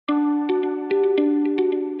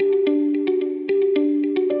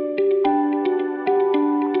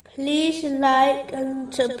like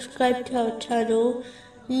and subscribe to our channel.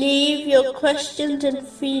 Leave your questions and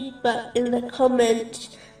feedback in the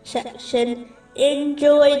comments section.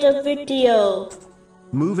 Enjoy the video.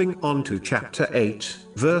 Moving on to chapter 8,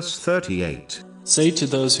 verse 38. Say to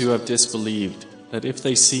those who have disbelieved that if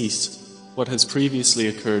they cease, what has previously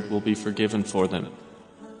occurred will be forgiven for them.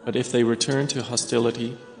 But if they return to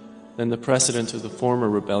hostility, then the precedent of the former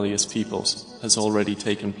rebellious peoples has already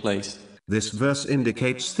taken place. This verse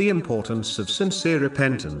indicates the importance of sincere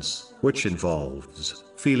repentance, which involves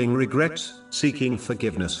feeling regret, seeking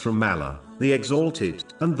forgiveness from Allah, the Exalted,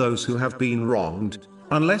 and those who have been wronged,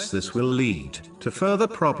 unless this will lead to further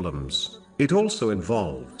problems. It also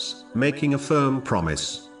involves making a firm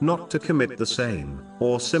promise not to commit the same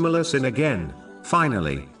or similar sin again.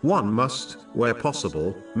 Finally, one must, where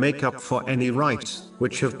possible, make up for any rights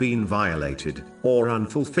which have been violated or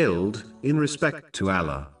unfulfilled in respect to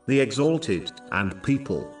Allah, the Exalted, and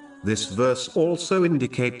people. This verse also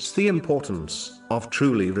indicates the importance of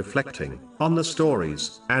truly reflecting on the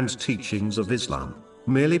stories and teachings of Islam.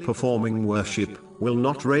 Merely performing worship will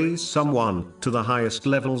not raise someone to the highest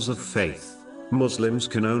levels of faith. Muslims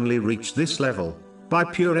can only reach this level by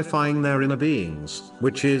purifying their inner beings,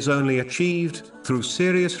 which is only achieved through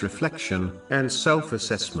serious reflection and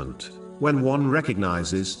self-assessment. When one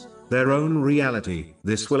recognizes their own reality,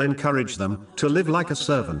 this will encourage them to live like a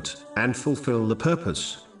servant and fulfill the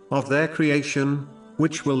purpose of their creation,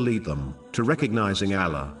 which will lead them to recognizing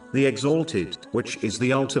Allah, the Exalted, which is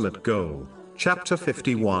the ultimate goal. Chapter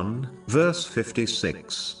 51, verse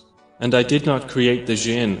 56. And I did not create the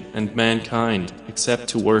jinn and mankind except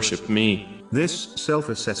to worship me. This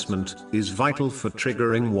self-assessment is vital for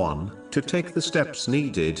triggering one to take the steps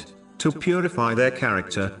needed to purify their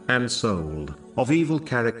character and soul of evil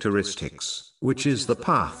characteristics, which is the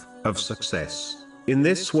path of success in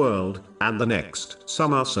this world and the next.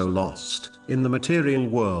 Some are so lost in the material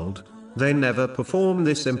world, they never perform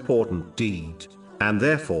this important deed, and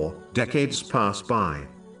therefore decades pass by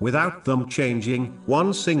without them changing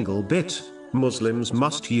one single bit. Muslims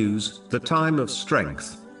must use the time of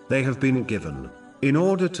strength they have been given in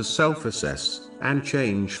order to self-assess and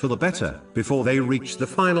change for the better before they reach the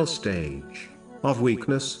final stage of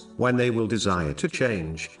weakness, when they will desire to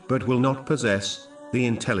change but will not possess the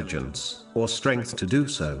intelligence or strength to do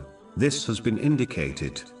so. This has been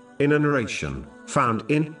indicated in a narration found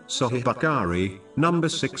in Sahih Bukhari, number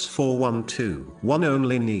 6412. One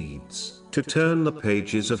only needs to turn the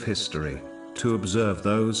pages of history to observe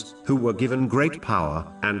those who were given great power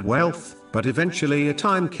and wealth, but eventually a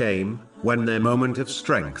time came when their moment of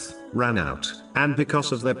strength ran out, and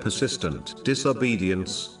because of their persistent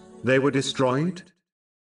disobedience, they were destroyed.